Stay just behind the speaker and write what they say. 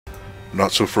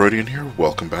Not So Freudian here.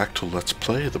 Welcome back to Let's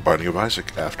Play The Binding of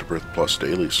Isaac Afterbirth Plus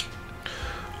Dailies.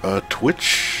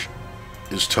 Twitch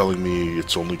is telling me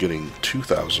it's only getting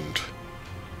 2,000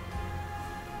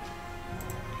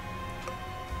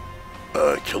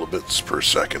 kilobits per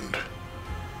second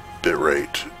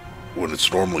bitrate when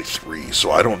it's normally 3,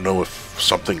 so I don't know if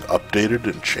something updated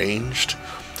and changed.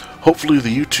 Hopefully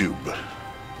the YouTube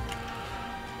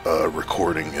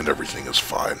recording and everything is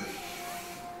fine.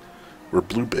 We're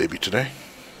Blue Baby today.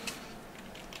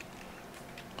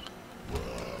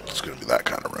 It's gonna be that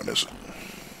kind of run, is it?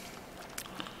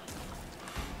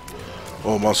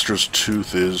 Oh, Monster's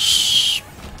Tooth is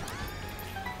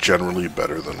generally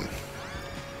better than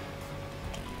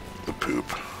the poop.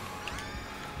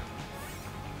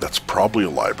 That's probably a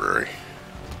library.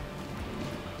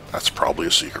 That's probably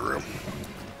a secret room.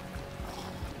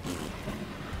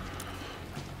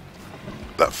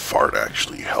 That fart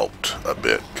actually helped a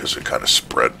bit because it kind of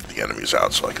spread the enemies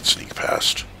out so I could sneak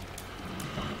past.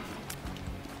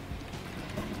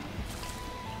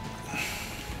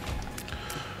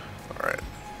 Alright.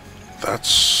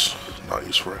 That's not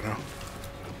useful right now.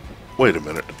 Wait a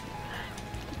minute.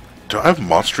 Do I have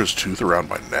Monstrous Tooth around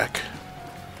my neck?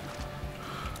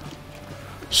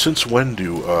 Since when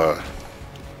do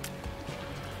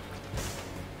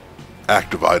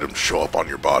active items show up on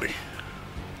your body?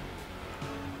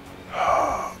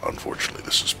 Unfortunately,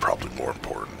 this is probably more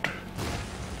important.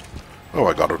 Oh,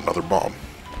 I got another bomb.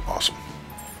 Awesome.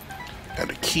 And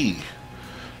a key,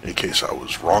 in case I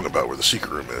was wrong about where the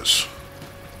secret room is.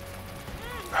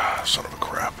 Son of a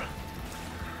crap.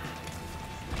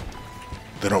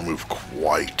 They don't move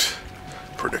quite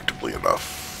predictably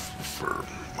enough for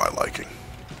my liking.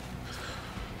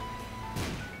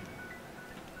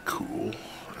 Cool.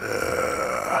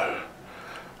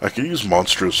 I could use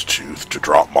Monstrous Tooth to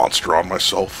drop monster on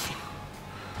myself,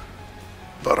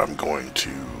 but I'm going to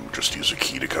just use a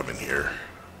key to come in here.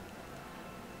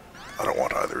 I don't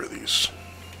want either of these.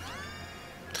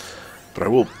 But I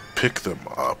will pick them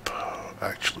up.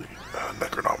 Actually,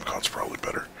 Necronomicon's probably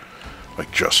better.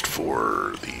 Like, just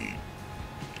for the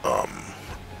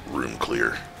room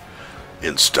clear,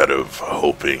 instead of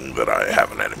hoping that I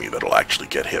have an enemy that'll actually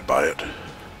get hit by it.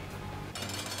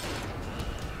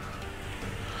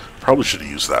 Probably should have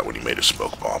used that when he made a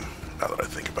smoke bomb, now that I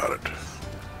think about it.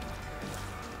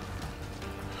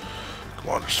 Come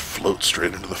on, just float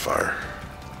straight into the fire.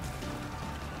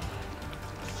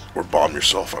 Or bomb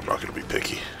yourself, I'm not going to be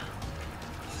picky.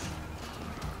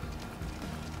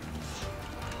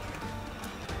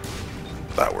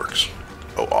 That works.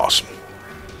 Oh, awesome.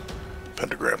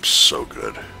 Pentagram's so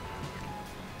good.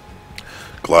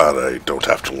 Glad I don't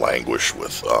have to languish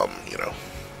with, you know,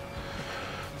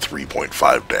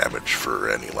 3.5 damage for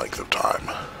any length of time.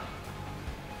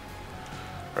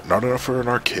 Not enough for an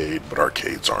arcade, but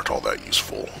arcades aren't all that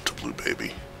useful to Blue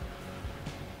Baby.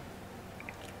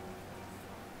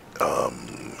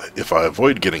 If I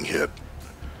avoid getting hit,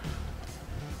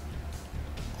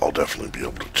 I'll definitely be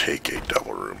able to take a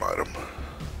Devil Room item.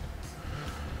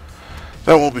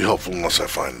 That won't be helpful unless I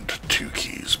find 2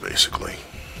 keys, basically.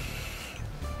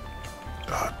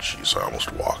 Ah, jeez, I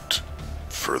almost walked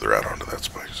further out onto that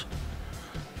space.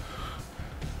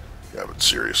 Yeah, but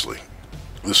seriously,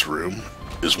 this room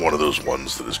is one of those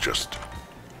ones that is just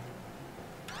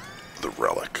the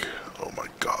relic. Oh my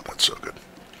god, that's so good.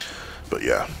 But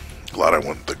yeah, glad I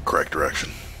went the correct direction.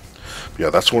 But yeah,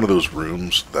 that's one of those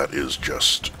rooms that is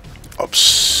just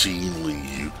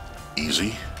obscenely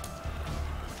easy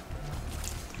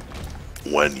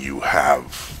when you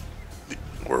have,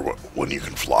 or when you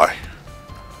can fly.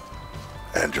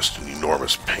 And just an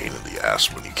enormous pain in the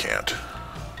ass when you can't.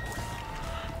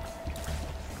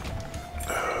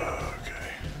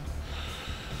 Okay.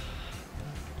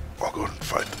 I'll go ahead and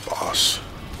fight the boss.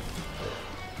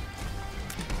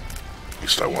 At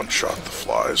least I one-shot the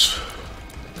flies.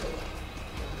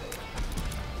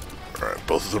 Alright,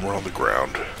 both of them are on the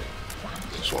ground.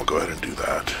 So I'll go ahead and do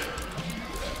that.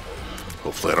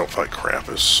 Hopefully I don't fight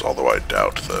Krampus, although I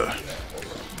doubt the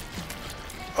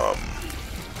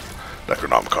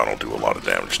Necronomicon will do a lot of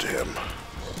damage to him.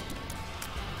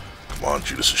 Come on,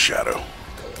 Judas' Shadow.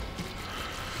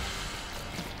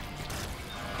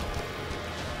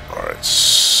 Alright,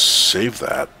 save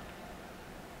that.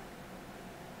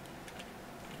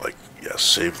 Like, yeah,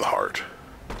 save the heart.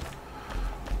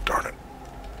 Darn it.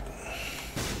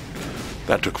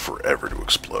 That took forever to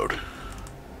explode.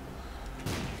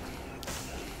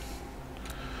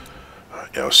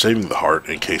 Yeah, I was saving the heart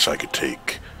in case I could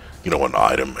take, you know, an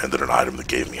item, and then an item that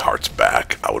gave me hearts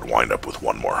back. I would wind up with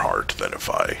one more heart than if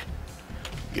I,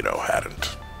 you know,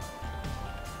 hadn't.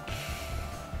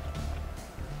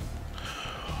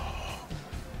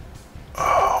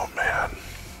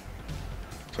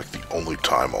 only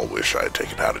time I'll wish I had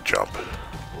taken how to jump.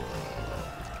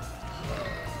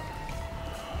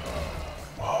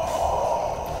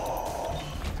 Oh,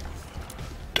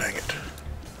 dang it.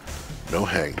 No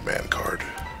Hanged Man card.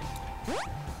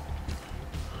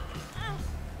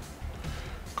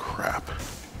 Crap.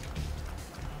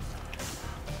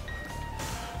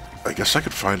 I guess I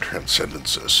could find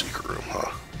Transcendence in a secret room,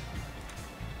 huh?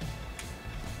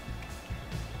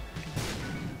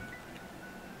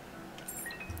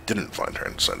 Didn't find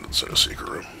Transcendence in a secret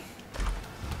room.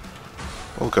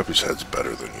 Well, Guppy's head's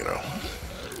better than, you know,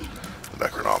 the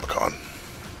Necronomicon.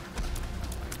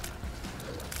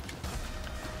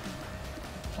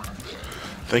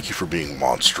 Thank you for being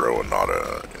Monstro and not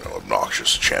a, you know,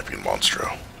 obnoxious champion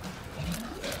Monstro.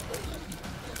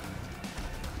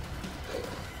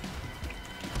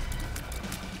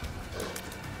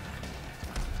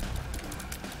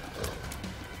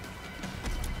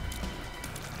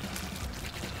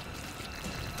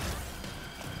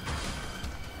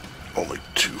 Only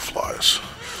 2 flies.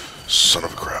 Son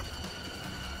of a crap.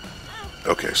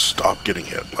 Okay, stop getting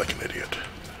hit like an idiot.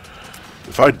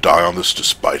 If I die on this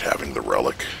despite having the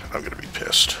relic, I'm gonna be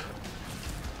pissed.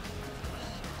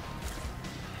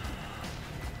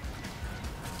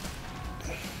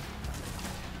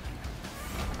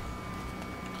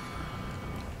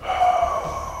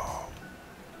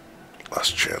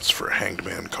 Last chance for a Hanged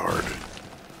Man card.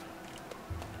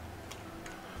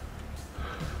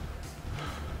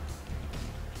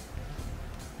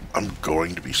 I'm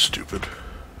going to be stupid.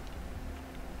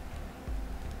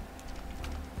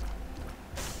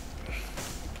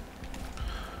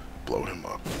 Blow him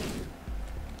up.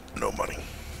 No money.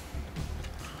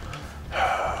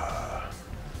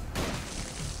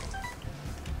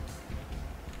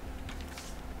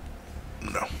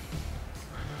 No.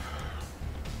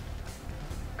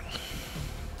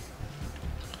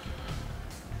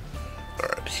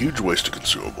 Alright, huge waste of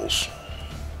consumables.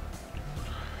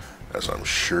 As I'm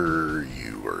sure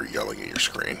you are yelling at your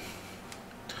screen.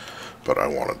 But I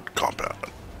wanted compound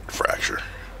fracture.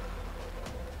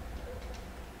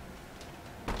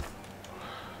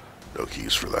 No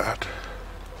keys for that.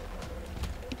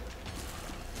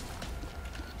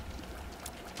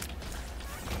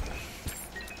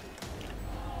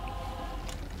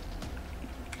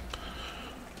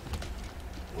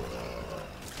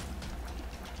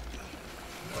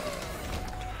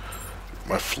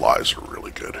 My flies are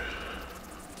really good.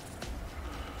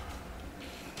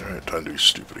 Alright, time to be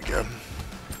stupid again.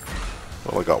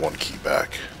 Well, I got 1 key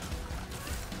back.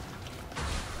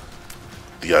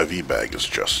 The IV bag is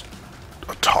just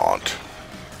a taunt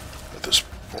at this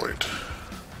point.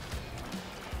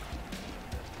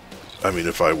 I mean,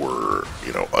 if I were,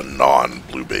 you know, a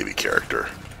non-Blue Baby character,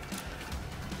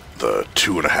 the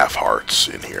 2.5 hearts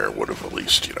in here would have at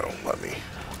least, you know, let me,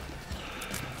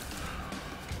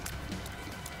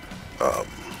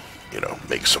 you know,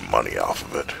 make some money off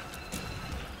of it.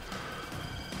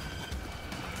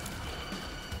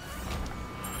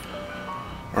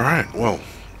 Alright, well.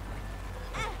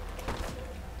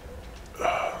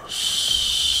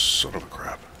 Son of a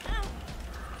crap.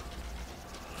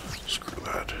 Screw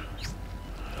that.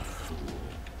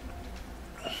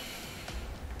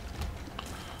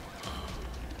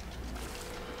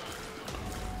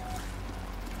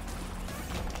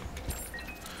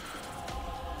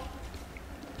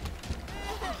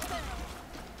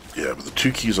 Yeah, but the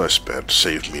 2 keys I spent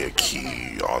saved me a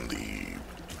key on the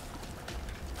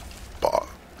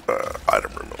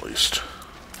item room, at least.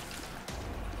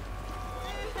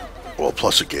 Well,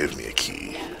 plus it gave me a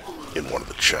key in one of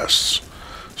the chests.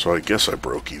 So I guess I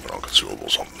broke even on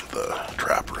consumables on the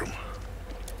trap room.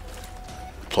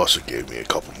 Plus it gave me a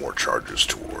couple more charges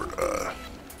toward,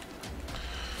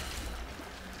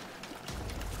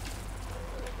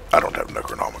 I don't have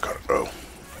Necronomicon. Oh.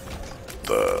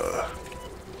 The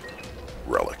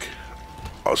relic.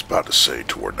 I was about to say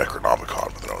toward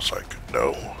Necronomicon, but then I was like,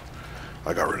 no.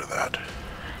 I got rid of that.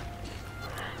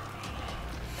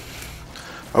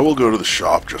 I will go to the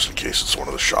shop just in case it's one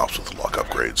of the shops with luck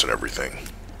upgrades and everything.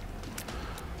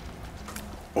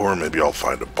 Or maybe I'll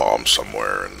find a bomb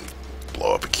somewhere and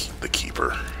blow up the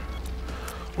keeper.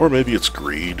 Or maybe it's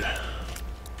greed.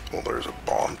 Well, there's a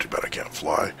bomb. Too bad I can't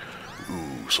fly.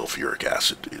 Ooh, sulfuric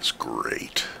acid is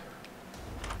great.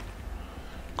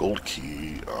 Gold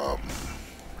key,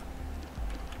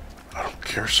 I don't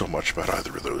care so much about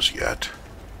either of those yet.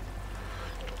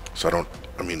 So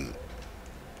I mean,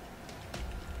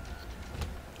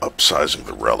 upsizing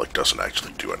the relic doesn't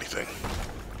actually do anything,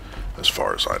 as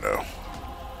far as I know.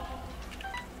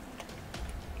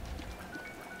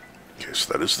 Okay,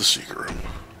 so that is the secret room.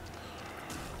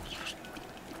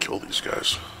 Kill these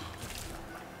guys.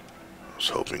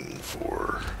 hoping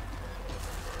for...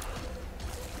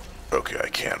 Okay, I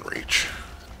can reach.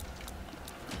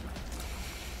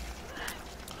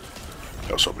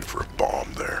 I was hoping for a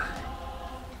bomb there.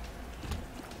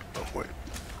 Oh, wait.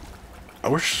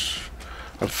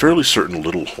 I'm fairly certain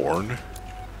Little Horn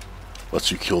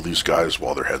lets you kill these guys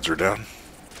while their heads are down.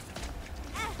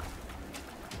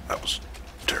 That was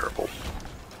terrible.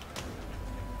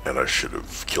 And I should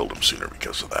have killed him sooner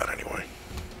because of that anyway.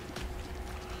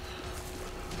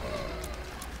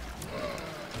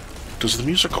 Does the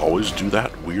music always do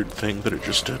that weird thing that it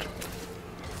just did?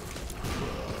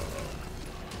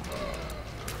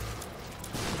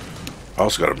 I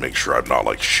also gotta make sure I'm not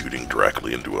like shooting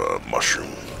directly into a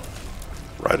mushroom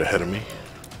right ahead of me.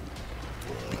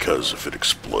 Because if it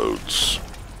explodes,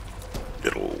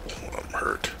 it'll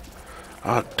hurt.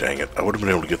 Ah, dang it. I would have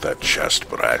been able to get that chest,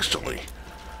 but I accidentally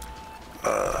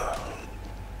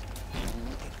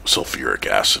sulfuric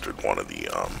acid in one of the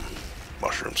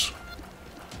mushrooms.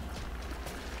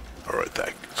 Alright,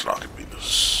 it's not going to be the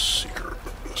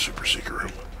super secret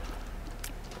room.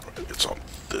 It's on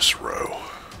this row.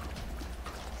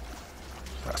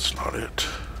 That's not it.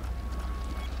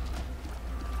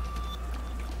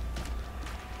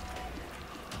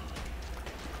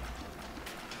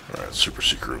 Alright, super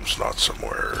secret room's not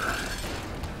somewhere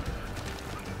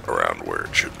around where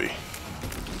it should be.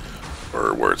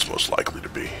 Or where it's most likely to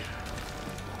be.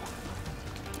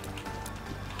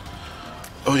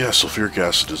 Oh yeah, sulfuric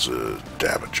acid is a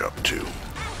damage up too.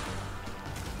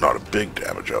 Not a big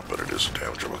damage up, but it is a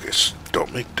damage up. Okay,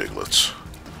 don't make diglets.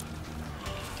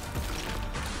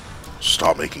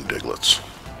 Stop making diglets.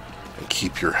 And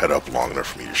keep your head up long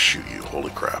enough for me to shoot you.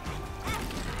 Holy crap.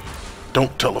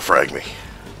 Don't telefrag me.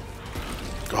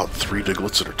 God, 3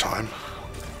 diglets at a time?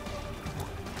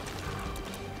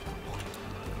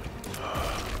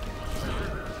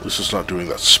 At least it's not doing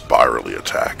that spirally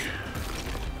attack.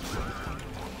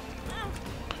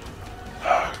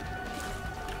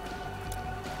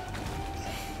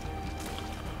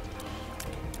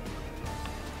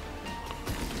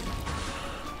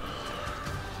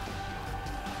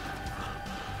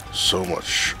 So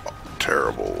much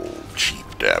terrible, cheap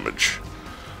damage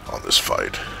on this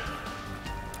fight.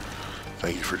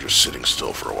 Thank you for just sitting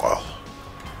still for a while.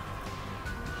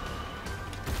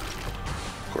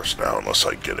 Of course now, unless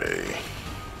I get a...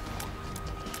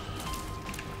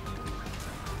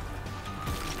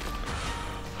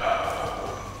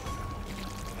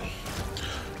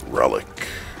 relic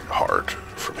heart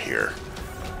from here,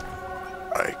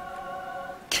 I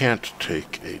can't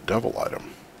take a devil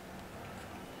item.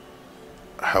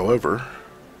 However,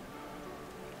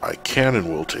 I can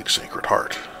and will take Sacred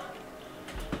Heart.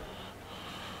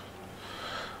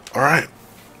 Alright,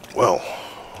 well,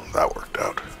 that worked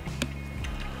out.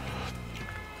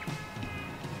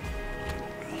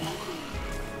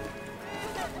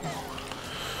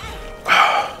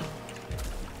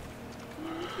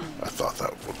 I thought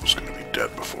that one was going to be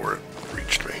dead before it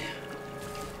reached me.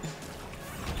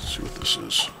 Let's see what this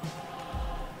is.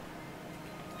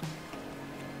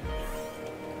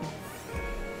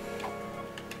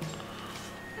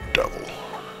 Devil.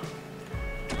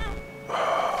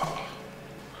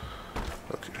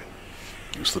 Okay.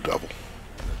 Use the devil.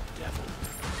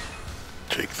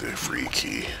 Take the free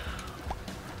key.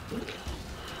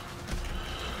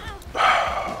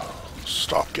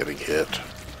 Stop getting hit.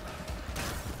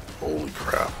 Holy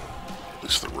crap. At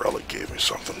least the relic gave me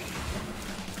something.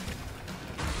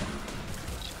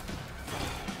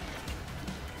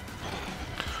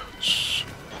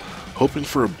 Hoping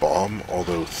for a bomb,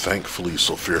 although thankfully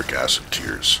sulfuric acid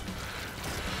tears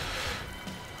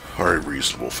are a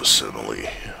reasonable facsimile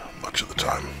much of the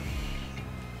time.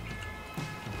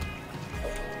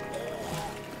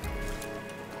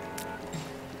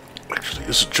 Actually,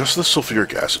 is it just the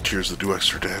sulfuric acid tears that do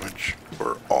extra damage?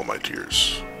 Or all my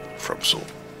tears from sul?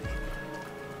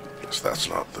 Yes, that's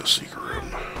not the secret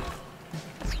room.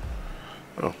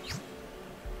 Oh.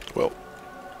 Well.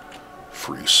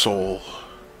 Free soul.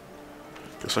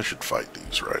 Guess I should fight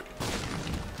these, right?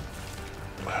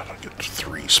 Man, I get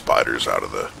 3 spiders out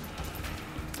of the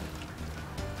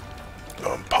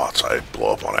pots I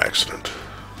blow up on accident.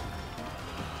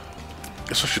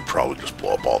 Guess I should probably just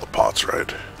blow up all the pots,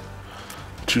 right?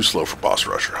 Too slow for boss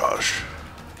rush or hush.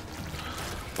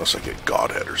 Unless I get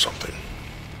Godhead or something.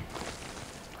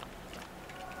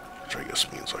 Which I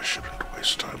guess means I shouldn't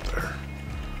waste time there.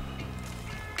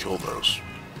 Kill those.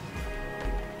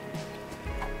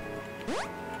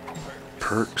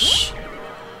 Perks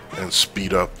and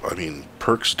speed up. I mean,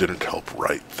 perks didn't help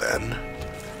right then,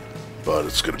 but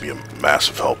it's going to be a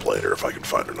massive help later if I can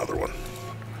find another one.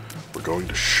 We're going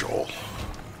to Shoal.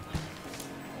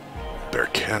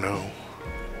 Americano.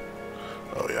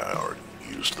 Oh yeah, I already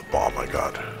used the bomb I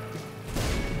got.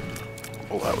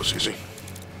 Well, that was easy.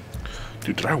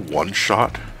 Dude, did I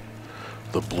one-shot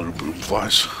the blue boom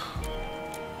flies?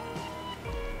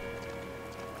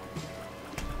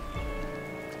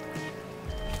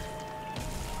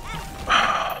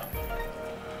 That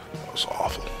was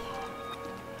awful.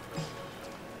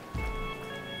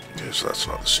 Okay, so that's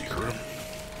not the secret room.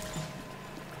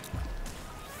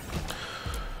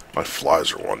 My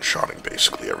flies are one-shotting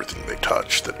basically everything they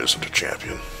touch that isn't a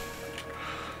champion.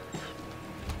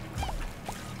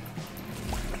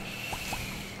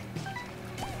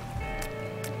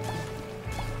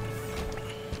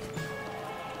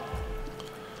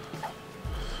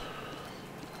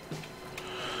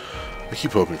 I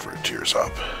keep hoping for a tears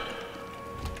up.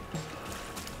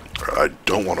 I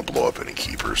don't want to blow up any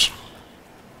keepers.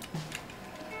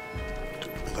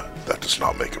 That does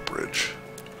not make a bridge.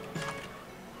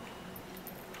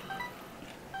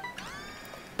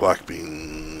 Black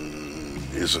bean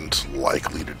isn't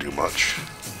likely to do much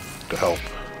to help.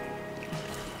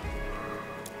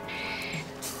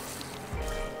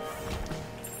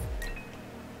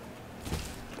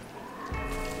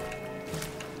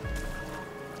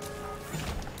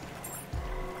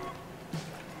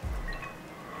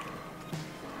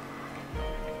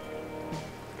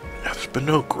 Yeah, there's been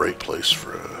no great place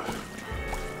for a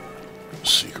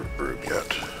secret room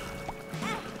yet.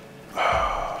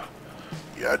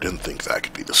 Yeah, I didn't think that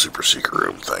could be the super secret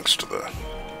room, thanks to the,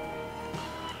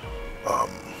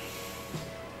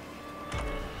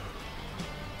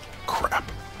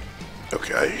 crap.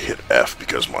 Okay, I hit F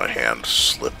because my hand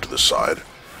slipped to the side.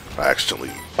 I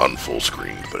accidentally unfull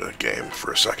screened the game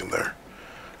for a second there.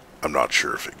 I'm not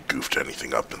sure if it goofed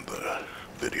anything up in the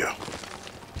video.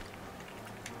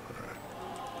 Right.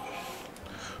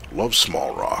 Love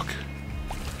small rock,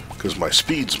 because my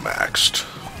speed's maxed.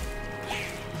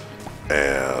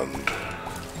 And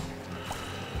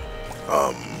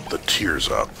the tears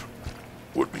up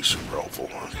would be super helpful.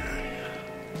 Okay.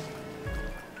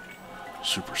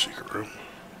 Super secret room.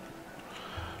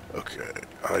 Okay,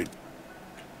 I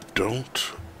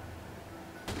don't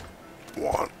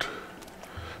want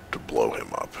to blow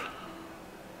him up.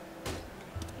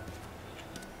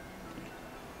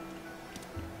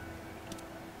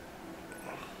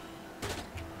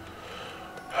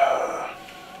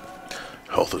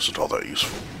 Health isn't all that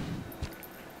useful.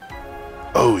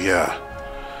 Oh yeah.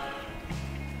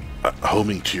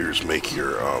 Homing tears make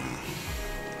your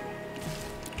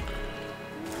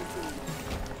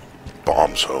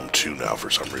bombs home too now for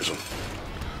some reason.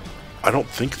 I don't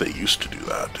think they used to do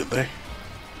that, did they?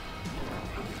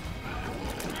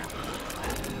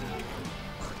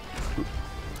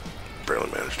 Barely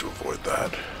managed to avoid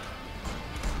that.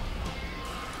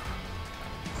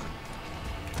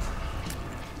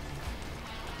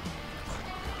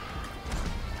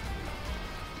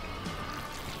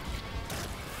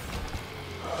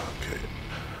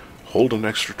 Hold an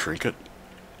extra trinket.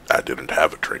 I didn't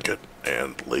have a trinket,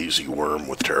 and lazy worm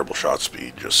with terrible shot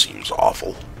speed just seems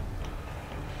awful.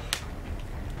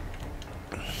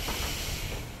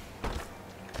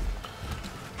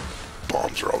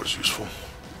 Bombs are always useful.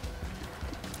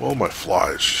 Well, my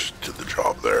flies did the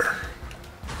job there.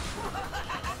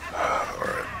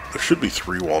 Alright, there should be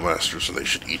 3 wall masters, and they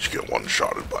should each get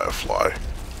one-shotted by a fly.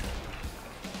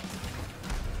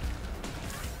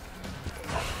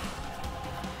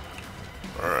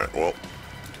 Alright, well,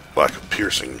 lack of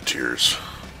piercing tears,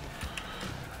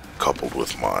 coupled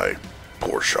with my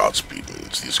poor shot speed,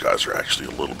 means these guys are actually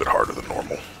a little bit harder than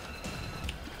normal.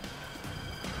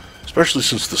 Especially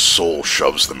since the soul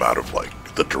shoves them out of,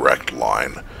 like, the direct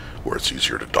line, where it's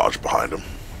easier to dodge behind them.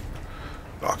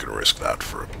 Not gonna risk that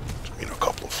for, you know, a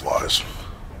couple of flies.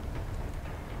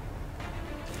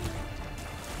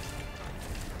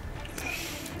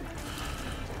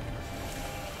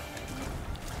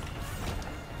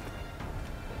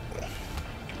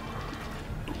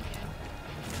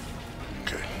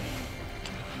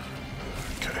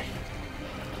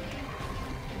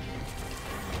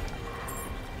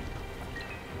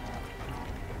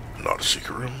 Not a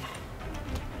secret room.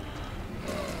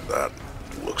 That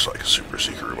looks like a super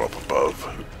secret room up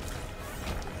above.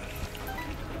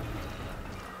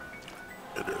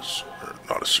 It is. Or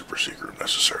not a super secret room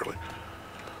necessarily.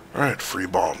 Alright, free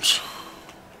bombs.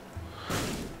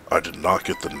 I did not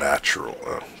get the natural.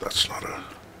 That's not a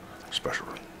special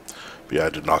room. But yeah, I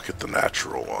did not get the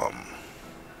natural.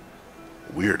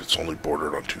 Weird, it's only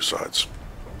bordered on 2 sides.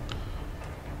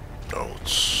 No,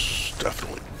 it's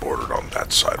definitely bordered on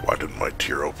that side. Why didn't my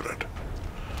tier open it?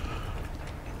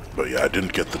 But yeah, I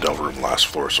didn't get the Devil Room last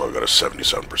floor, so I got a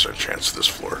 77% chance this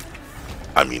floor.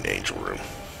 I mean Angel Room.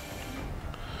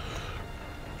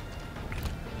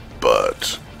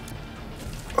 But,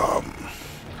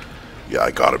 yeah,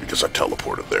 I got it because I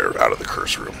teleported there out of the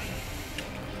curse room.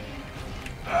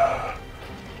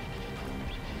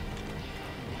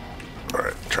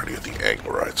 Alright, trying to get the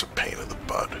angle right. It's a pain in the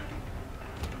butt.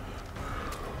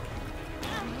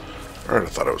 Alright, I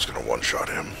thought I was going to one-shot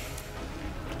him.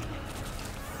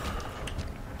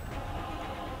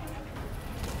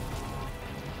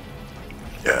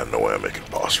 Yeah, no way I'm making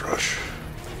boss rush.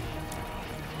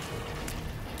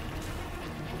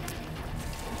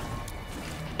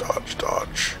 Dodge,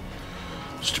 dodge.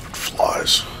 Stupid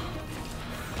flies.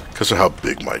 Because of how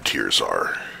big my tears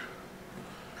are.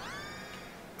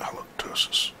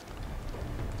 Halitosis.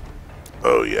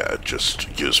 Oh yeah, it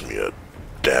just gives me a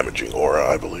damaging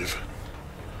aura, I believe.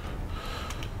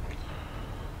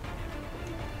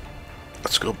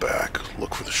 Let's go back,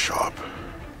 look for the shop.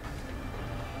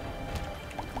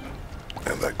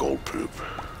 And that gold poop.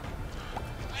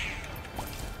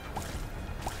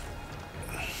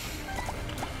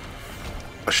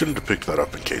 I shouldn't have picked that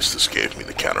up in case this gave me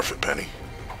the counterfeit penny.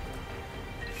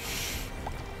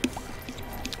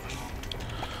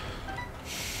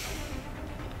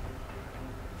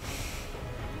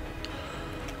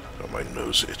 Oh, my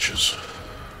nose itches.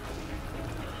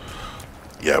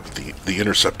 Yeah, but the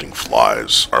intercepting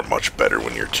flies are much better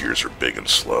when your tears are big and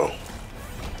slow.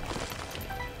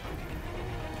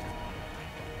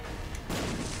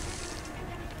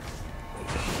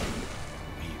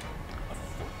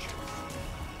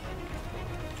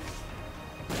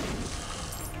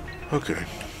 Okay.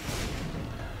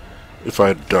 If I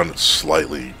had done it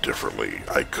slightly differently,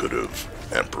 I could have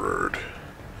emperored.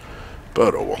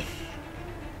 But oh well.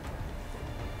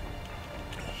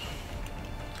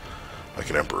 I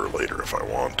can emperor later if I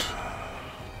want.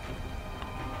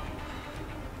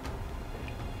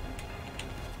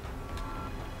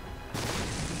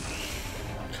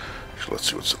 So let's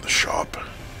see what's in the shop.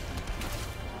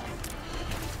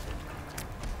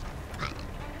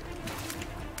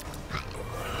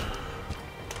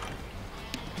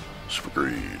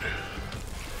 Greed.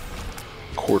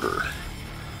 Quarter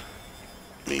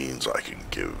means I can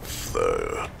give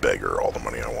the beggar all the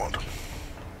money I want.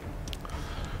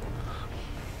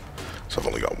 So I've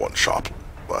only got one shop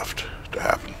left to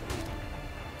happen.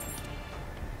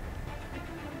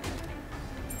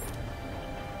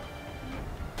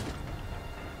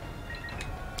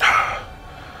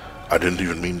 I didn't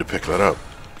even mean to pick that up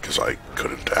because I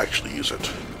couldn't actually use it.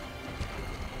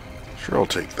 Sure, I'll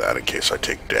take that in case I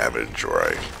take damage or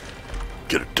I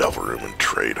get a devil room and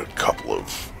trade a couple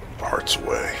of hearts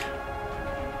away.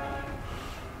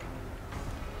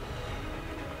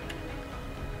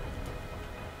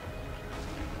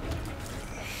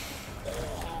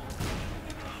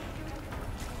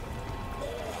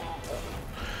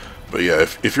 But yeah,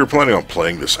 if you're planning on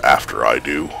playing this after I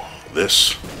do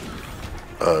this,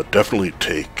 definitely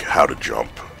take How to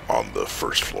Jump on the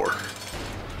first floor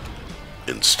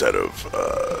instead of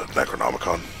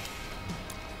Necronomicon.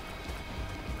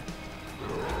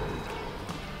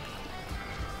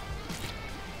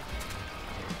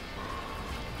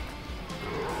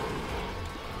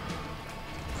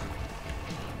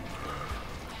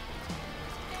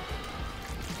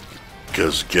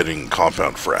 Because getting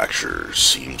Compound Fracture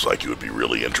seems like it would be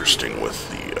really interesting with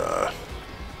the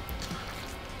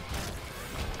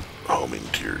homing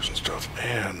tears and stuff.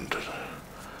 And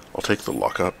I'll take the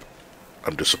lockup.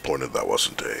 I'm disappointed that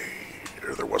wasn't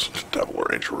there wasn't a devil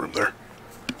or angel room there.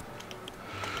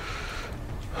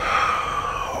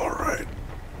 Alright.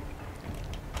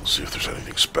 Let's see if there's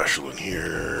anything special in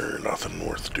here. Nothing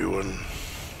worth doing.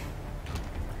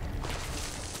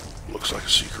 Looks like a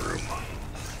secret room.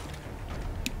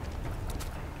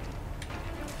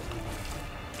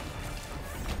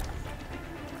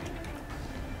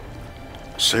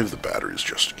 Save the batteries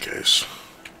just in case.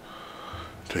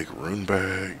 Take a rune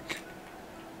bag.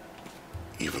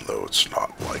 Even though it's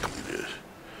not likely to...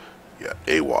 Yeah,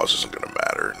 AWAS isn't going to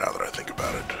matter now that I think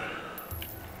about it.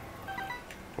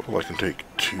 Well, I can take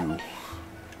 2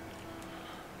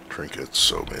 trinkets,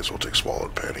 so may as well take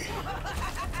Swallowed Penny.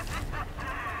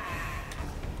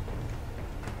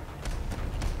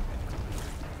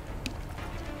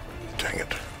 Dang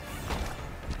it.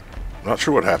 Not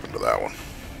sure what happened to that one.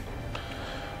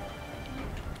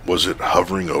 Was it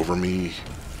hovering over me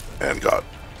and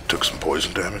took some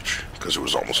poison damage? Because it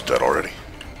was almost dead already.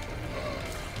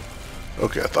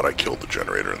 Okay, I thought I killed the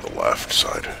generator in the left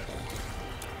side.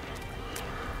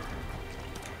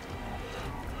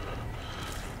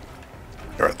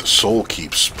 Alright, the soul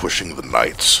keeps pushing the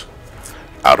knights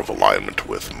out of alignment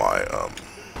with my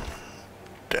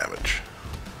damage.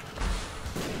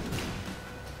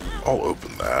 I'll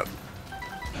open that.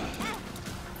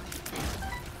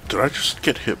 Did I just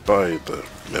get hit by the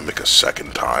mimic a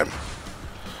second time?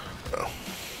 No.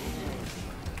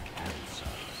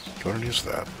 Go ahead and use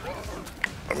that.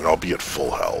 I mean, I'll be at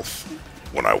full health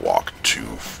when I walk 2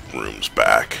 rooms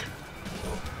back.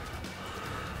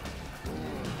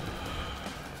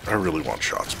 I really want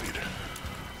shot speed.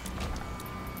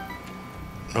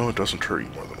 No, it doesn't hurt you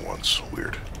more than once.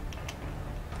 Weird.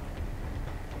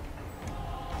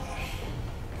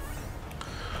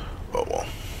 Oh well.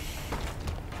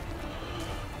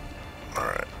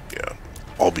 Alright, yeah.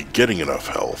 I'll be getting enough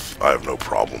health. I have no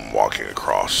problem walking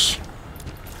across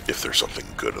if there's something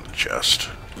good in the chest.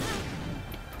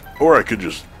 Or I could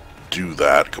just do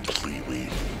that completely,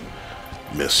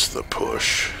 miss the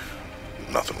push.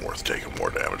 Nothing worth taking more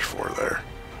damage for there.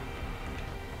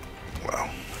 Wow.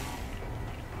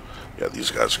 Yeah,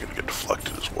 these guys are going to get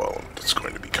deflected as well, and it's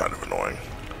going to be kind of annoying.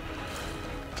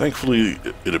 Thankfully,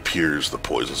 it appears the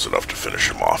poison's enough to finish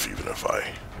him off, even if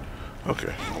I...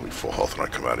 Okay, I'll be full health when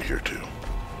I come out of here, too.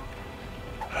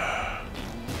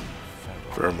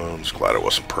 Pheromones, glad it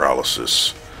wasn't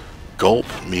paralysis. Gulp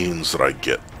means that I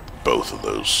get both of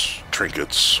those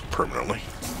trinkets permanently.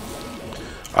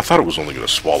 I thought it was only going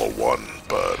to swallow one,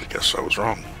 but I guess I was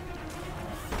wrong.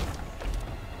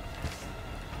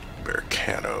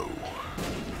 Bearcano.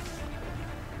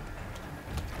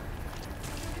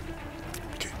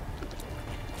 Okay.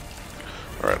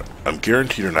 Alright, I'm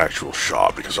guaranteed an actual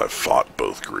shot because I've fought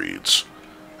both greeds.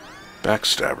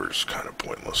 Backstabber's kind of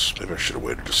pointless. Maybe I should have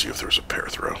waited to see if there was a pair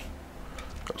throw.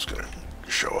 I was going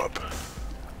to show up.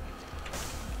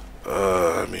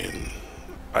 I mean,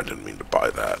 I didn't mean to buy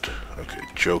that. Okay,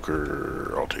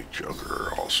 Joker. I'll take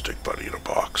Joker. I'll stick Buddy in a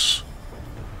box.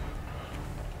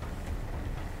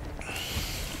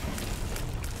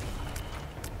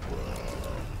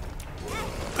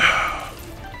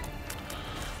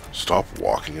 Stop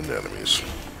walking into enemies.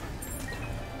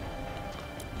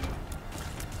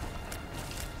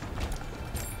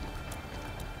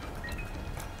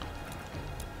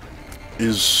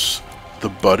 Is the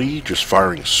Buddy just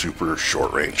firing super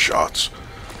short-range shots?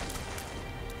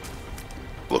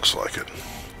 Looks like it.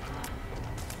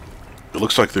 It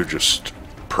looks like they're just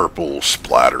purple,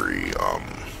 splattery,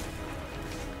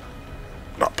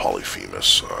 not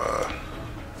Polyphemus,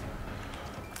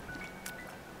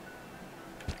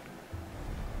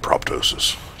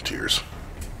 Proptosis tears.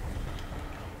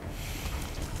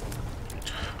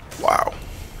 Wow.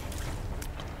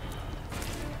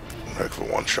 Heck of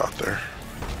a one-shot there.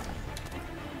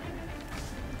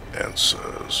 And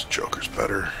says Joker's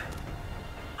better.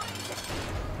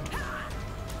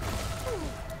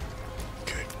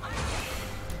 Okay.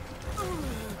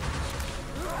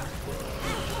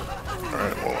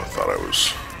 Alright, well I thought I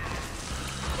was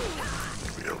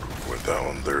going to be able to avoid that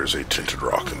one. There is a tinted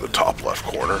rock in the top left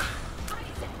corner.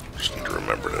 Just need to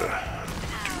remember to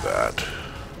do that.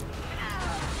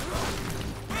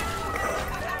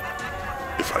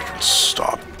 If I can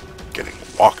stop getting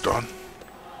walked on.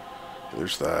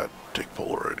 There's that. Take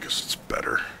Polaroid, I guess it's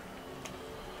better.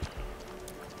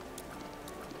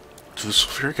 To the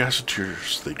sulfuric acid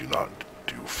tears, they do not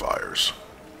do fires.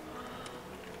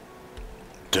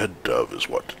 Dead Dove is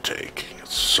what to take.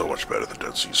 It's so much better than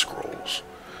Dead Sea Scrolls,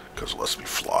 because it lets me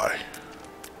fly.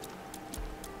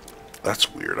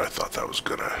 That's weird, I thought that was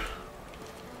gonna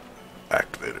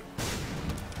activate it.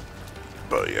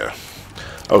 But yeah.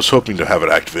 I was hoping to have it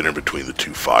activated in between the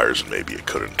 2 fires, and maybe it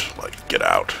couldn't, like, get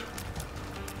out.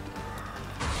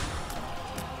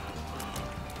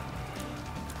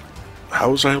 How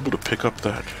was I able to pick up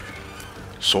that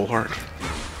soul heart?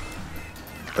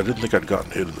 I didn't think I'd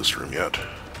gotten hit in this room yet.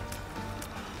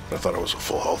 I thought I was at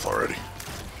full health already.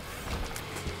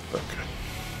 Okay.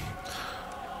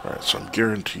 Alright, so I'm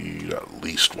guaranteed at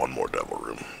least one more devil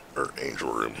room, or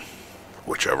angel room,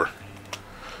 whichever.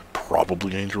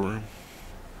 Probably angel room.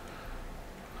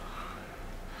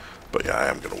 But yeah, I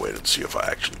am going to wait and see if I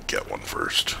actually get one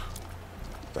first.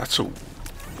 That's a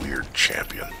weird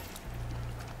champion.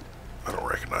 I don't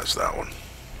recognize that one.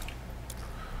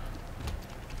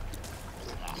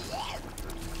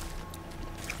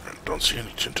 I don't see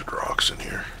any tinted rocks in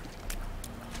here.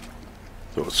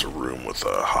 Though it's a room with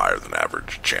a higher than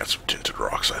average chance of tinted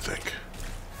rocks, I think.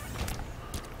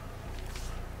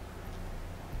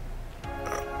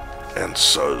 And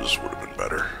Suz would have been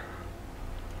better.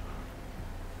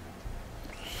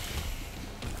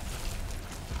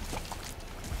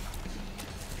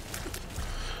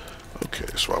 Okay,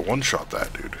 so I one-shot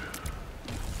that dude.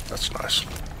 That's nice.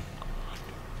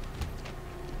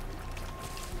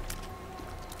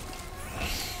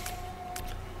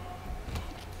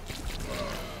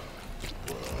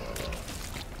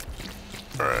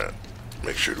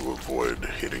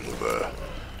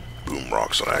 boom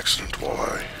rocks on accident while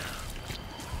I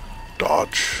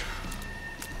dodge.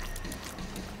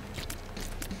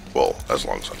 Well, as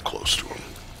long as I'm close to them.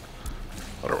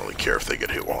 I don't really care if they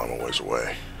get hit while I'm a ways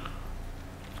away.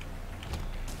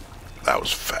 That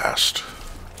was fast.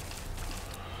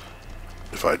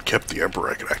 If I'd kept the Emperor,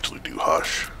 I could actually do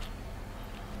Hush.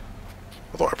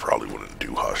 Although I probably wouldn't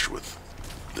do Hush with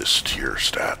this tier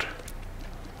stat.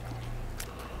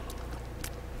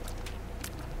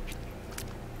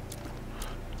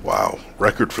 Wow,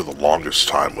 record for the longest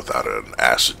time without an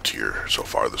acid tier so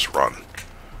far this run.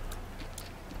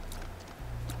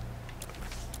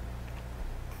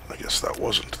 I guess that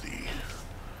wasn't the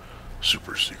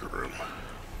super secret room.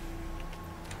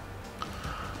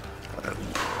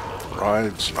 And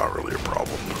pride's not really a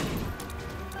problem.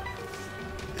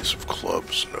 Ace of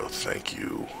clubs, no thank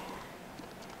you.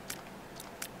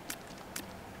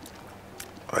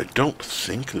 I don't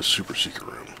think the super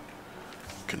secret room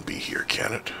can be here,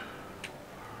 can it?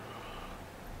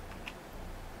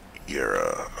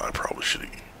 Yeah, I probably should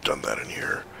have done that in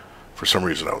here. For some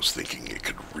reason I was thinking it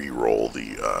could re-roll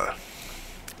the,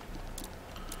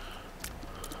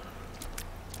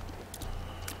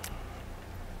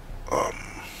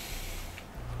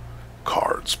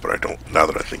 cards, but I don't, now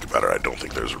that I think about it, I don't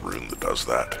think there's a rune that does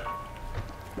that.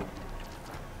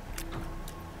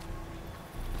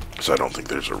 So I don't think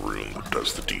there's a rune that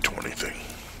does the D20 thing.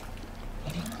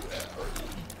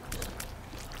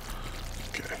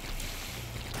 Okay.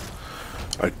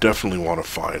 I definitely want to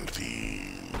find the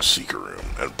secret room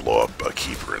and blow up a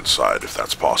keeper inside if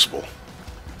that's possible.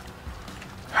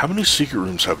 How many secret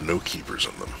rooms have no keepers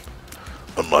in them?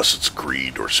 Unless it's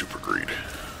greed or super greed.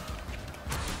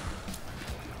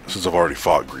 Since I've already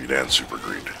fought greed and super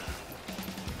greed.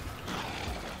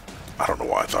 I don't know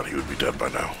why I thought he would be dead by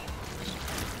now.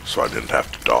 So I didn't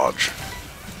have to dodge.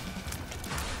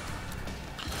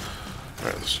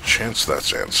 Alright, there's a chance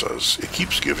that's Ansa's. It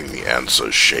keeps giving me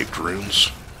Ansa's shaped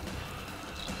runes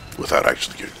without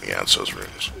actually giving me Ansa's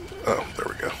runes. Oh, there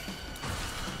we go.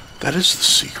 That is the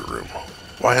secret room.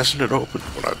 Why hasn't it opened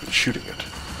when I've been shooting it?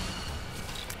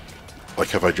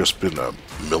 Like, have I just been a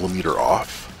millimeter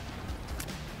off?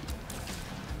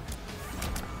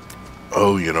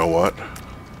 Oh, you know what?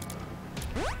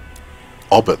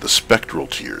 I'll bet the spectral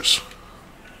tiers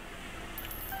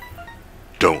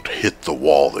don't hit the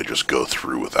wall, they just go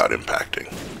through without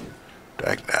impacting.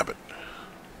 Dagnabbit.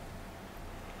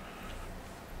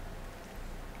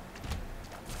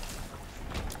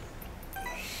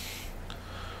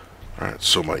 Alright,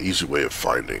 so my easy way of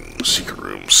finding secret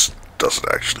rooms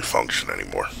doesn't actually function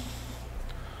anymore.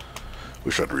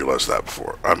 Wish I'd realized that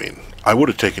before. I mean, I would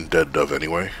have taken Dead Dove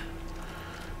anyway.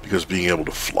 Because being able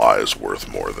to fly is worth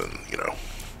more than, you know,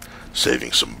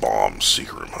 saving some bombs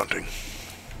secret room hunting.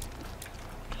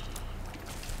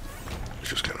 It's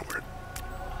just kind of weird.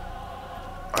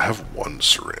 I have one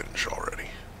syringe already.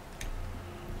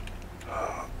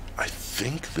 I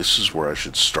think this is where I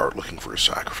should start looking for a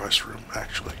sacrifice room,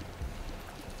 actually.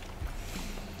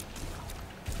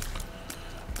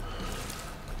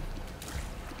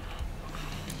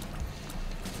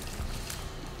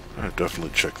 Alright,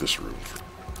 definitely check this room for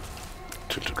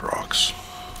tinted rocks.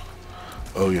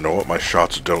 Oh, you know what? My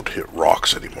shots don't hit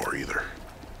rocks anymore either.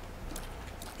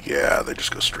 Yeah, they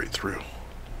just go straight through.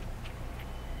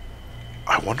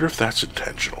 I wonder if that's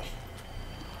intentional.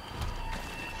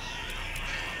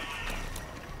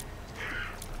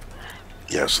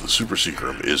 Yeah, so the super secret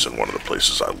room is in one of the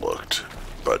places I looked,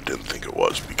 but didn't think it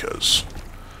was because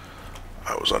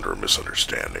I was under a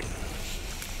misunderstanding.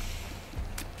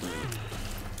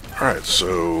 Alright,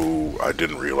 so I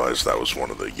didn't realize that was one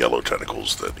of the yellow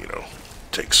tentacles that, you know,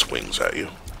 take swings at you.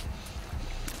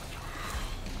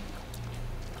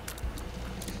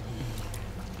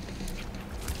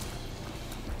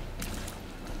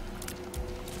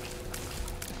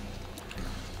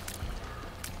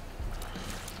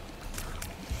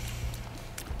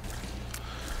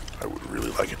 I would really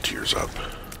like it tears up.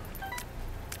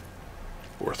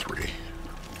 Or 3.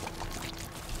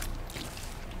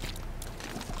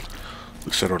 At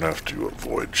least I don't have to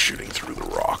avoid shooting through the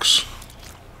rocks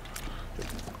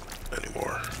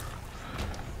anymore.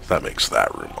 That makes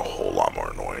that room a whole lot more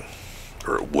annoying.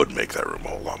 Or it would make that room a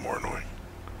whole lot more annoying.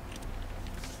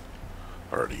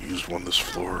 I already used one this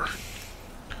floor.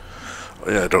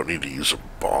 Oh yeah, I don't need to use a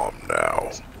bomb now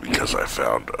because I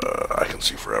found I can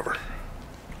see forever.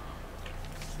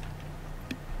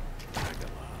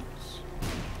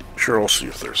 Sure, I'll see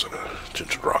if there's a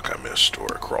tinted rock I missed or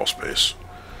a crawl space.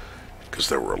 Because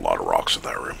there were a lot of rocks in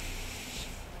that room.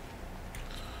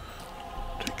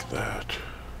 Take that.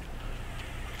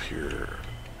 Up here.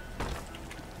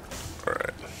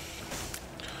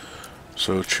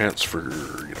 So chance for,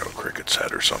 Cricket's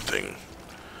Head or something.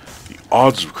 The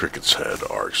odds of Cricket's Head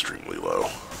are extremely low.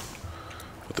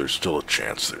 But there's still a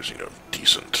chance there's,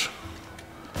 decent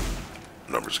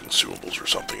numbers of consumables or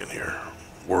something in here.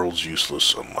 World's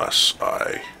useless unless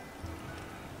I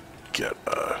get,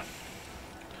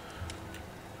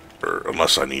 or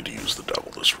unless I need to use the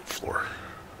devil this floor.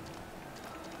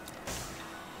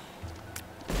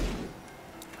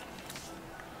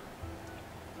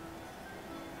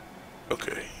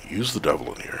 Okay, use the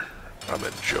devil in here. I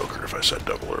meant Joker if I said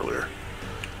devil earlier.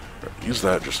 Use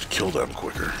that just to kill them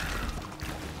quicker.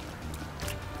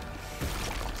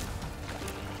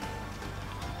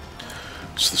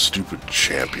 It's the stupid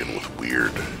champion with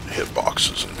weird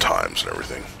hitboxes and times and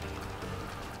everything.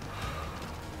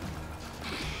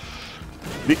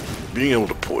 Being able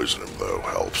to poison him, though,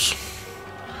 helps.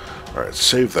 Alright,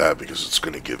 save that because it's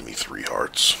going to give me 3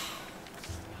 hearts.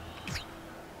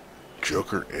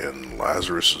 Joker in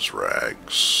Lazarus's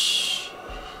rags.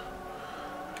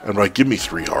 And by give me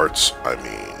 3 hearts, I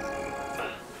mean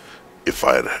if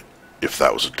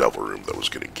that was a devil room that was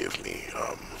going to give me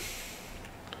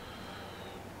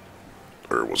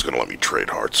or was going to let me trade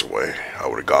hearts away, I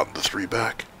would have gotten the 3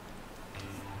 back.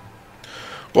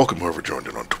 Welcome whoever joined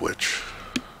in on Twitch.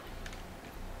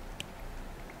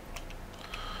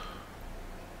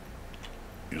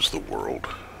 Use the world.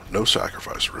 No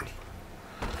sacrifice room.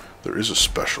 There is a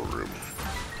special room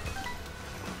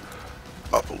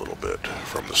up a little bit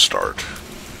from the start.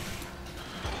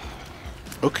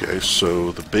 Okay,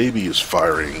 so the baby is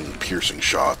firing piercing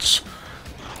shots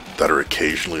that are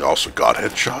occasionally also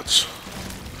godhead shots.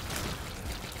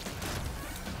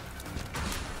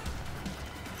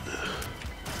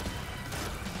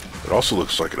 It also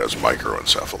looks like it has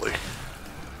microencephaly,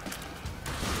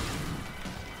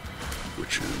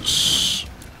 which is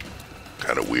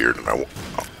kind of weird, and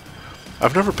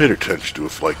I've never paid attention to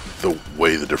if, like, the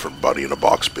way the different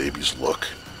Buddy-in-a-Box babies look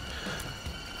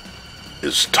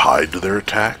is tied to their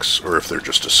attacks, or if they're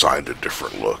just assigned a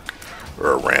different look,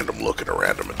 or a random look and a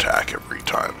random attack every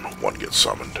time one gets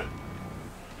summoned.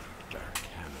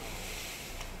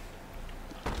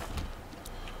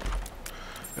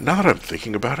 And now that I'm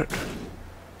thinking about it,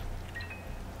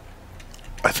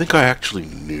 I think I actually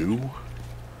knew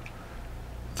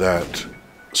that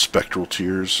Spectral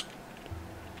Tears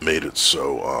made it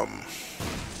so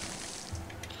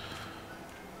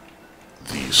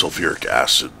the sulfuric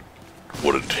acid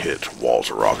wouldn't hit walls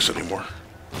or rocks anymore.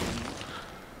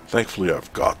 Thankfully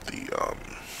I've got the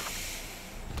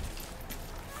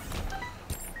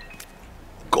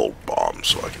gold bomb,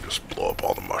 so I can just blow up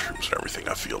all the mushrooms and everything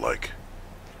I feel like.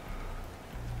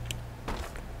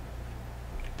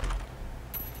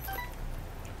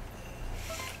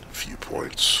 A few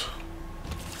points.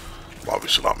 I'm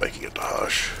obviously not making it to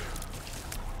Hush.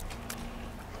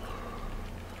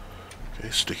 Okay,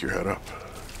 stick your head up.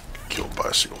 Killed by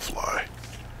a single fly.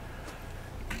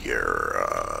 You're,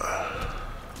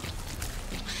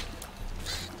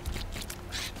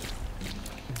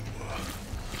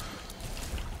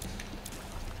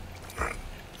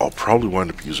 I'll probably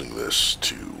wind up using this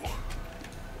to...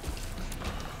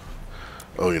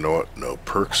 Oh, you know what? No,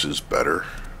 Perks is better.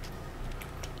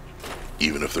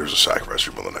 Even if there's a sacrifice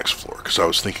room on the next floor. Because I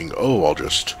was thinking, oh, I'll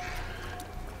just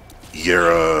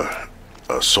Yera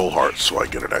a Soul Heart so I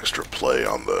get an extra play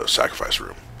on the sacrifice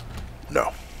room.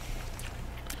 No.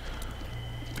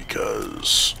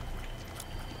 Because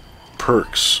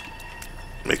Perks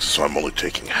makes it so I'm only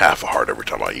taking half a heart every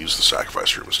time I use the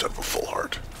sacrifice room instead of a full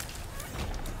heart.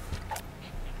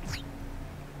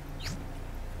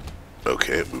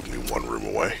 Okay, it moved me one room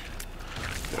away.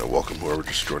 Yeah, welcome whoever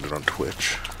just joined it on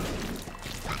Twitch.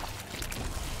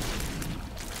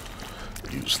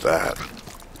 Use that.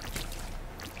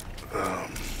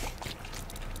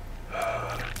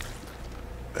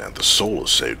 Man, the soul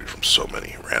has saved me from so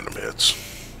many random hits.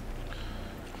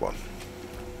 Come on.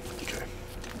 Okay.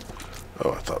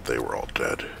 Oh, I thought they were all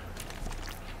dead.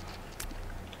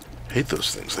 Hate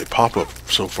those things. They pop up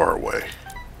so far away.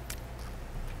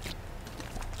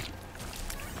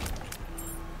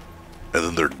 And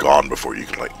then they're gone before you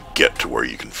can, like, get to where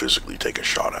you can physically take a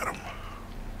shot at them.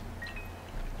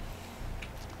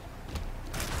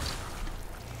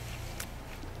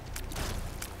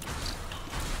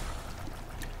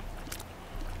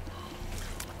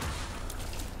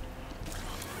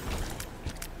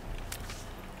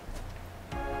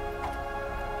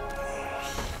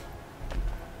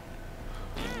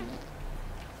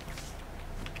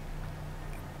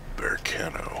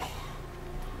 Bearcano.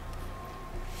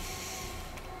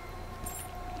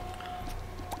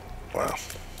 Wow.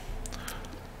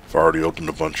 I've already opened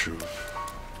a bunch of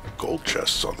gold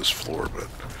chests on this floor, but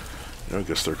you know, I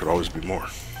guess there could always be more.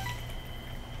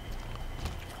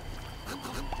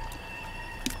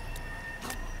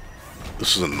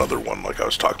 This is another one like I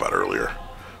was talking about earlier,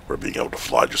 where being able to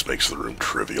fly just makes the room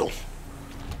trivial.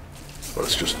 But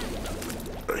it's just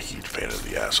a huge pain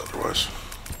in the ass otherwise.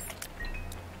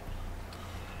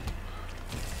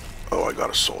 Oh, I got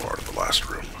a soul heart in the last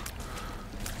room.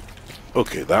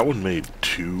 Okay, that one made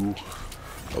 2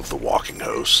 of the walking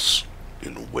hosts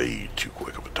in way too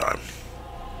quick of a time.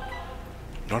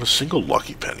 Not a single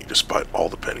lucky penny, despite all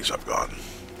the pennies I've gotten.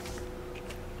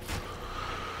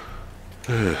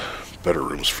 Better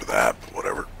rooms for that, but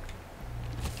whatever.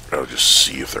 I'll just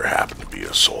see if there happened to be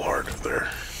a soul heart there.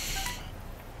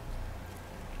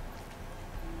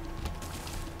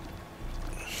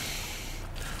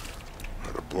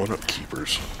 They're blown up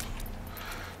keepers.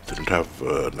 Didn't have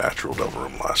a natural devil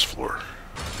room last floor.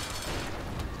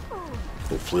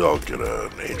 Hopefully I'll get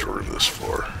an angel room this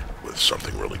floor with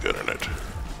something really good in it.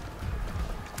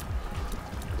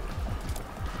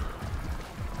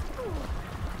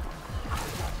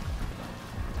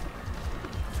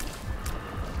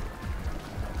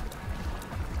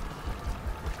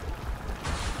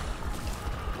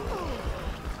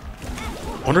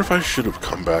 I wonder if I should have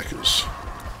come back as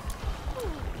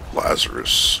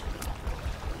Lazarus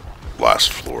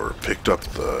last floor, picked up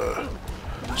the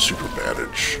super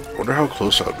bandage. I wonder how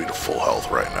close I would be to full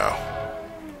health right now.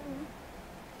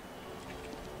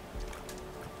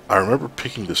 I remember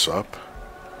picking this up,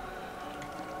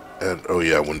 and oh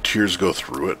yeah, when tears go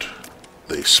through it,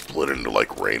 they split into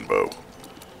like rainbow.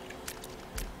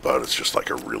 But it's just like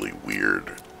a really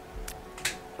weird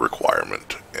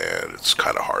requirement, and it's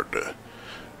kind of hard to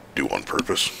do on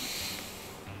purpose.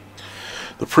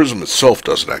 The prism itself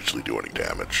doesn't actually do any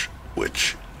damage,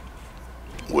 which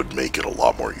would make it a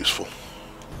lot more useful.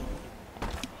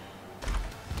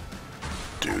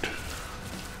 Dude,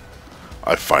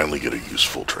 I finally get a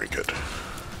useful trinket.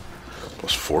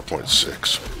 Plus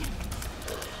 4.6.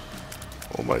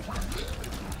 Oh, my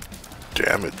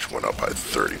damage went up by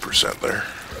 30% there.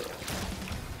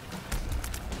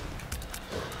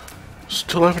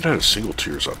 Still haven't had a single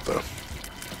tears up though.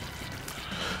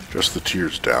 Just the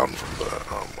tears down from the,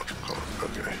 whatchamacallit,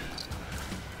 okay.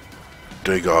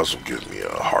 Dagoz will give me a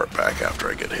heart back after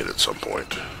I get hit at some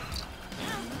point.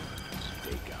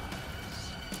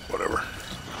 Whatever.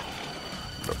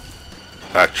 No.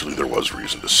 Actually, there was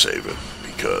reason to save it,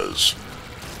 because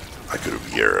I could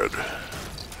have Yarrowed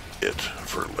it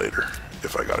for later,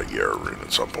 if I got a Yarrow rune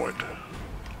at some point.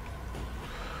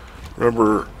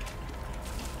 Remember,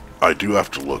 I do have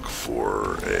to look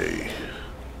for a...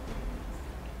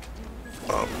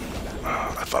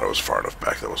 I thought I was far enough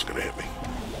back that wasn't going to hit me.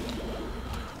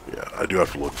 Yeah, I do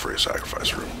have to look for a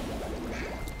sacrifice room.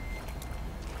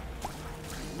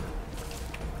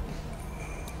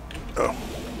 Oh.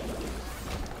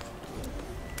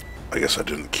 I guess I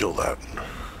didn't kill that.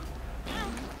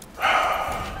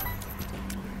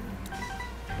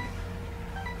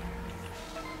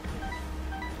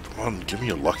 Come on, give me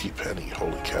a lucky penny.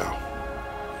 Holy cow.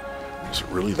 Is it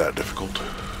really that difficult?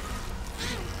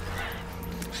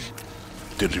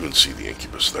 Didn't even see the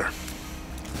incubus there.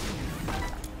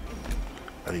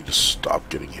 I need to stop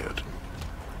getting hit.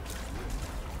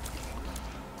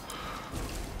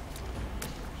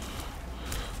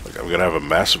 Like, I'm gonna have a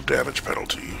massive damage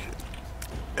penalty,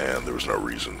 and there was no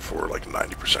reason for like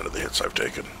 90% of the hits I've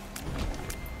taken.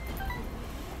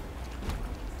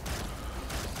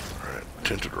 Alright,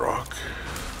 tinted rock.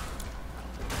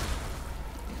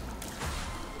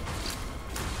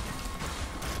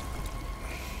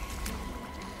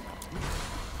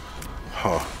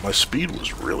 Huh, my speed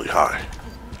was really high.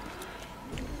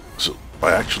 So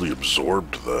I actually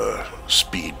absorbed the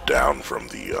speed down from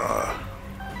the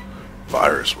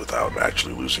virus without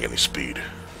actually losing any speed.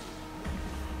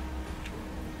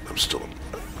 I'm still...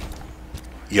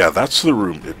 Yeah, that's the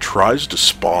room. It tries to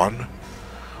spawn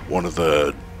one of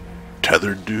the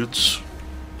tethered dudes.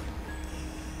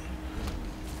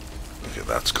 Okay,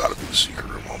 that's gotta be the secret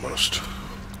room almost.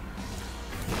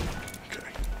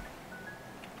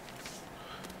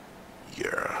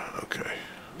 Okay.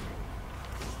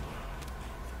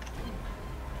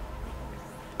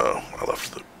 Oh, I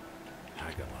left the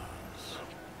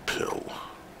pill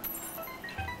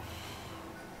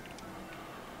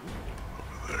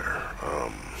over there.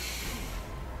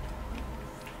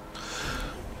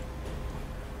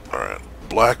 Alright,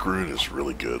 black rune is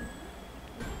really good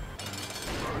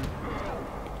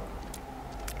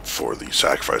for the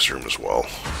sacrifice room as well.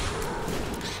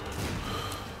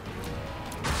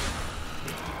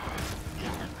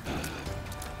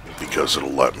 Because it'll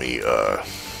let me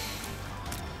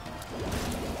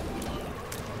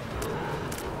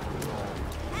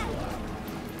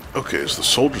Okay, is the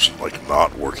soldiers, like,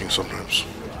 not working sometimes?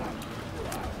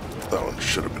 That one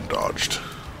should have been dodged.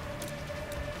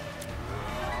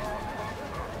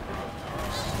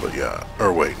 But yeah,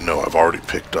 or wait, no, I've already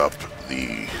picked up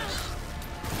the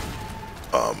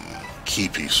key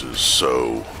pieces,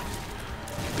 so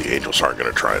the angels aren't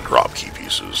going to try and drop key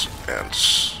pieces, and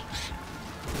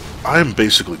I'm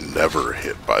basically never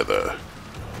hit by the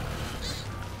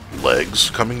legs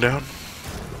coming down.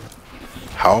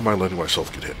 How am I letting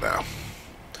myself get hit now?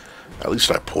 At least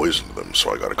I poisoned them,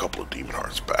 so I got a couple of demon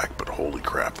hearts back, but holy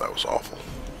crap, that was awful.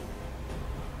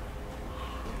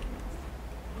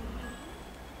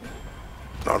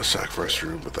 Not a sacrifice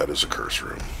room, but that is a curse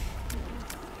room.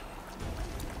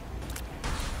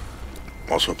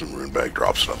 I'm also hoping Runebag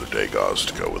drops another Daygauze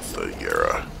to go with the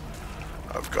Yara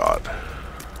I've got.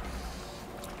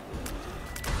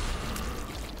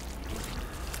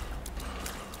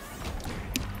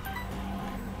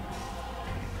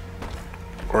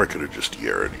 Or I could have just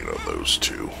Yara'd, you know, those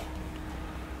two.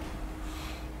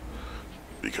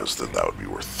 Because then that would be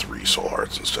worth 3 soul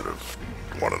hearts instead of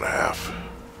 1.5.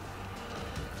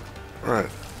 Alright,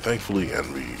 thankfully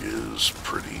Envy is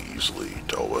pretty easily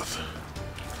dealt with.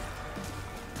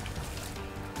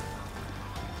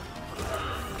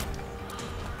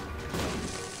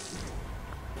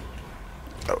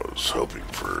 I was hoping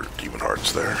for demon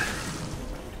hearts there.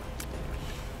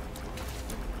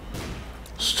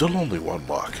 Still only 1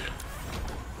 luck.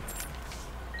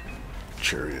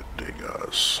 Chariot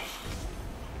Daygauze.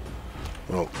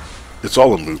 Well, it's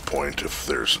all a moot point if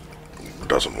there's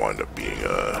doesn't wind up being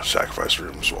a sacrifice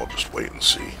room, so I'll just wait and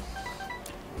see.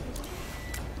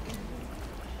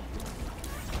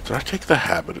 Did I take the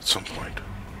habit at some point?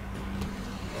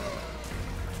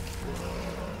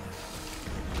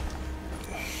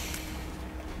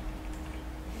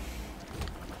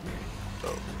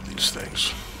 Oh, these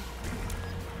things.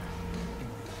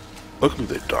 Luckily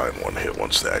they die in 1 hit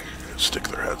once they stick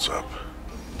their heads up.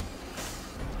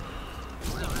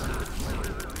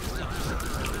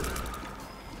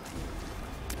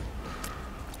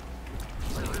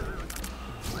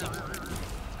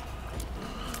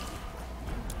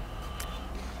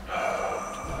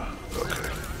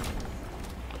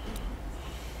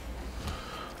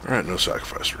 Alright, no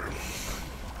sacrifice room.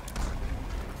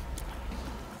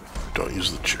 Don't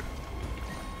use the chip.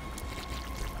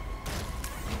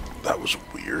 That was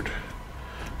weird.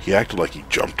 He acted like he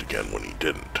jumped again when he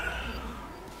didn't.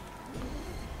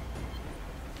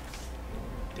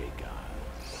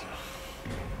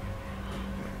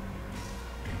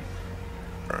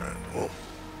 Alright, well,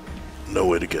 no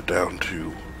way to get down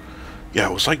to... Yeah,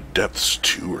 it was like Depths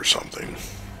 2 or something,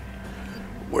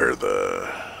 where the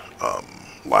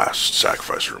last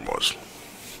sacrifice room was.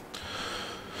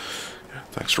 Yeah,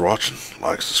 thanks for watching.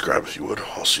 Like, subscribe if you would.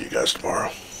 I'll see you guys tomorrow.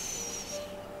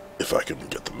 If I can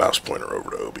get the mouse pointer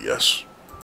over to OBS.